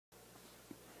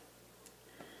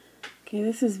Okay,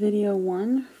 this is video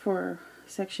 1 for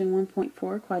section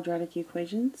 1.4 quadratic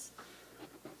equations.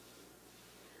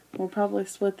 We'll probably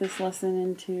split this lesson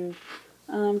into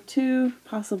 2,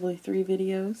 possibly 3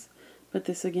 videos, but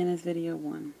this again is video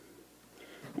 1.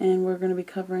 And we're going to be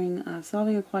covering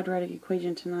solving a quadratic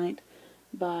equation tonight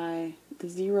by the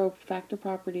zero factor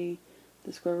property,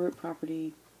 the square root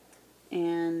property,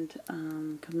 and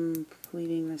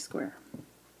completing the square.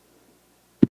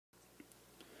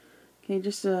 Okay,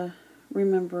 just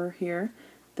remember here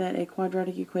that a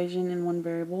quadratic equation in one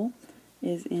variable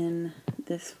is in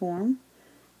this form: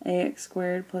 ax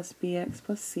squared plus bx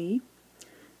plus c.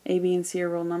 A, b, and c are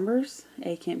real numbers.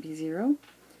 A can't be 0.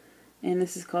 And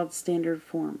this is called standard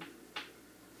form.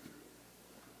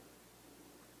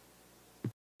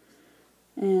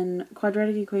 And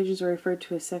quadratic equations are referred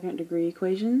to as second degree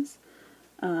equations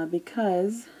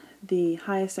because the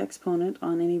highest exponent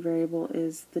on any variable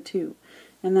is the 2.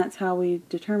 And that's how we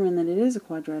determine that it is a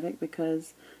quadratic,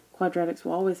 because quadratics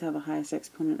will always have a highest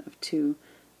exponent of 2,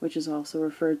 which is also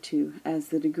referred to as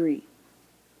the degree.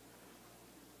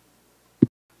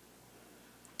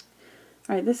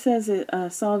 Alright, this says it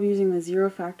solve using the zero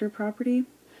factor property.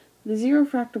 The zero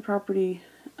factor property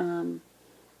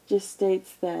just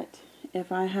states that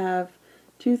if I have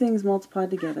two things multiplied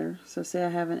together, so say I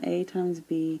have an a times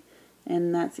b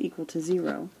and that's equal to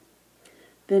 0,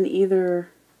 then either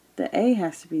the a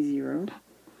has to be 0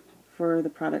 for the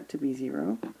product to be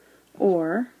 0,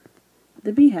 or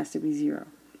the b has to be 0.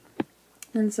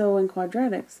 And so in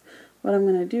quadratics, what I'm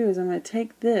going to do is I'm going to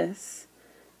take this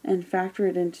and factor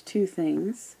it into two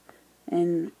things,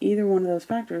 and either one of those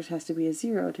factors has to be a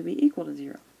 0 to be equal to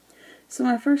 0. So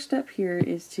my first step here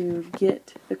is to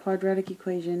get the quadratic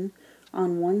equation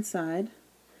on one side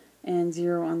and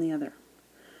 0 on the other.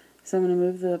 So I'm going to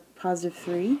move the positive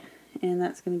 3, and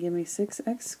that's going to give me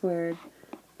 6x squared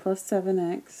plus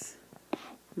 7x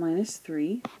minus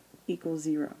 3 equals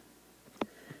 0.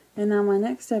 And now my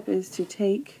next step is to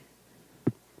take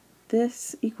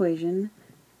this equation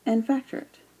and factor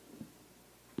it.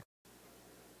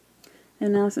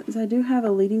 And now, since I do have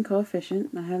a leading coefficient,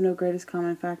 I have no greatest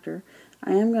common factor,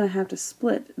 I am going to have to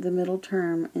split the middle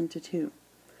term into 2.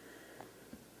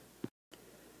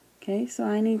 Okay, so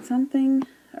I need something,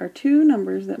 or two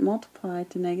numbers that multiply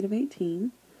to negative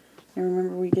 18. And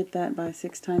remember, we get that by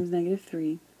 6 times negative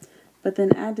 3. But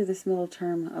then add to this middle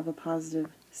term of a positive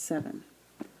 7.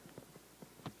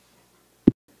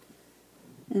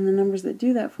 And the numbers that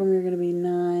do that for me are going to be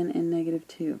 9 and negative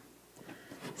 2.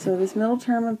 So this middle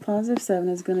term of positive 7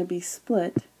 is going to be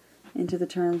split into the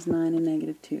terms 9 and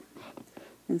negative 2.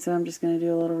 And so I'm just going to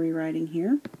do a little rewriting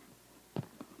here.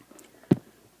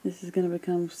 This is going to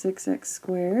become 6x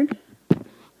squared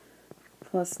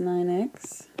plus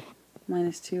 9x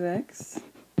minus 2x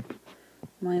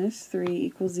minus 3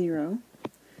 equals 0.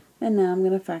 And now I'm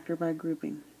going to factor by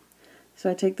grouping. So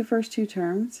I take the first two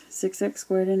terms, 6x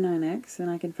squared and 9x, and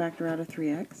I can factor out a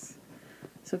 3x.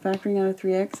 So factoring out a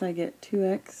 3x, I get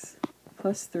 2x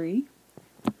plus 3.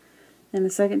 And the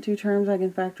second two terms, I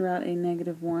can factor out a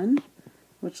negative 1,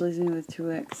 which leaves me with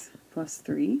 2x plus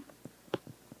 3.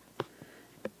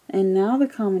 And now the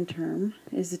common term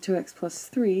is the 2x plus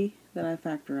 3 that I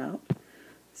factor out.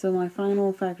 So my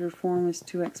final factored form is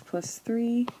 2x plus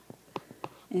 3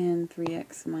 and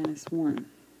 3x minus 1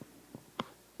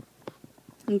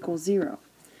 equals 0.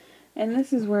 And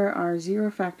this is where our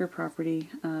zero factor property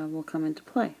will come into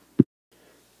play.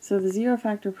 So the zero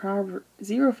factor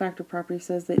property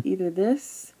says that either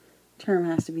this term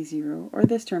has to be 0 or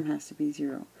this term has to be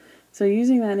 0. So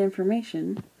using that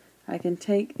information, I can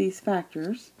take these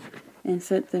factors and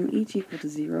set them each equal to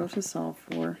 0 to solve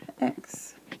for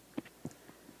x.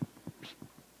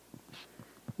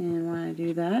 And when I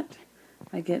do that,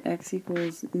 I get x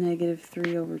equals negative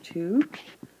 3 over 2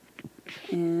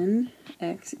 and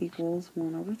x equals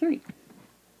 1 over 3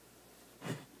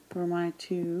 for my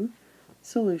two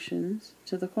solutions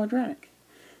to the quadratic.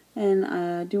 And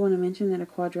I do want to mention that a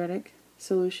quadratic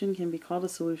solution can be called a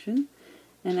solution,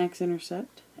 an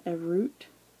x-intercept, a root,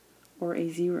 or a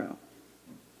 0.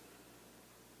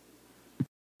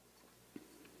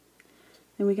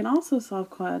 And we can also solve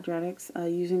quadratics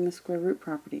using the square root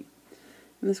property.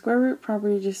 And the square root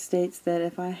property just states that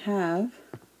if I have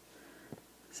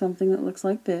something that looks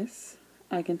like this,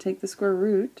 I can take the square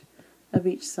root of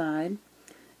each side,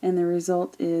 and the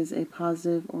result is a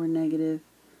positive or negative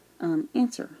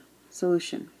answer,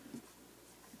 solution.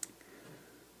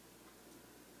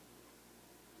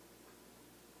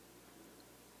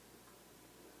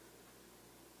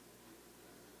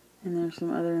 And there's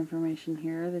some other information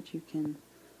here that you can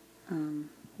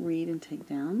read and take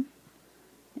down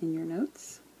in your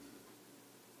notes.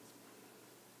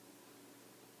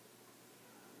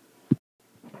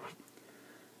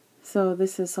 So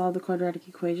this is solve the quadratic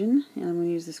equation, and I'm going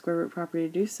to use the square root property to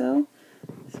do so.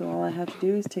 So all I have to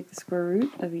do is take the square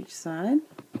root of each side,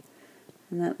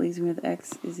 and that leaves me with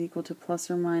x is equal to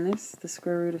plus or minus the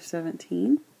square root of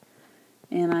 17.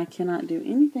 And I cannot do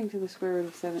anything to the square root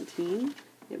of 17.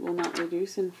 It will not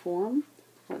reduce in form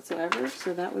whatsoever,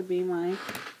 so that would be my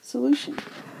solution.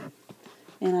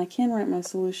 And I can write my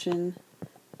solution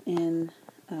in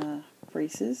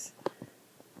braces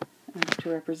to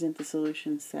represent the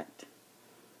solution set.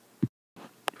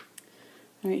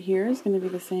 Right here is going to be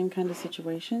the same kind of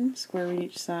situation, square root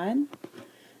each side,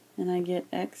 and I get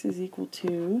x is equal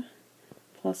to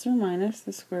plus or minus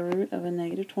the square root of a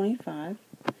negative 25.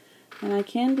 And I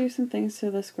can do some things to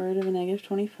the square root of a negative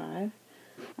 25.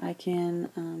 I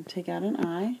can take out an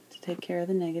I to take care of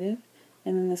the negative,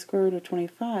 and then the square root of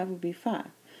 25 would be 5.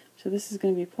 So this is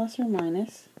going to be plus or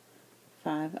minus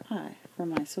 5i for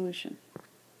my solution.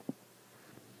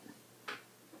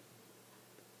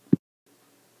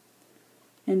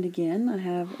 And again, I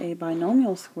have a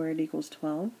binomial squared equals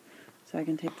 12, so I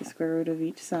can take the square root of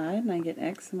each side, and I get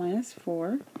x minus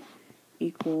 4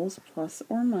 equals plus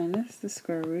or minus the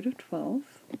square root of 12.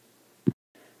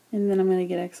 And then I'm going to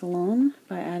get x alone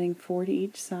by adding 4 to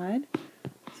each side,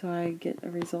 so I get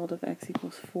a result of x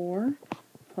equals 4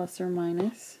 plus or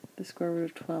minus the square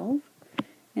root of 12.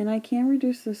 And I can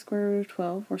reduce the square root of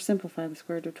 12, or simplify the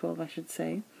square root of 12, I should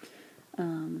say,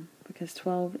 because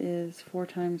 12 is 4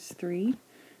 times 3,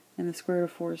 and the square root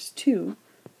of 4 is 2.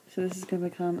 So this is going to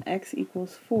become x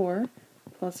equals 4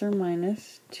 plus or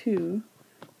minus 2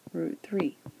 root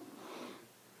 3.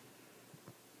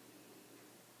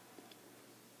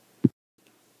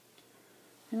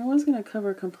 And I was going to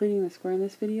cover completing the square in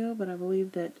this video, but I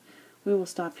believe that we will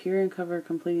stop here and cover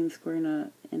completing the square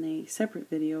in a separate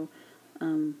video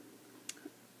on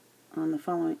a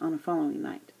following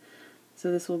night.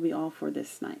 So this will be all for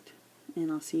this night,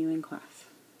 and I'll see you in class.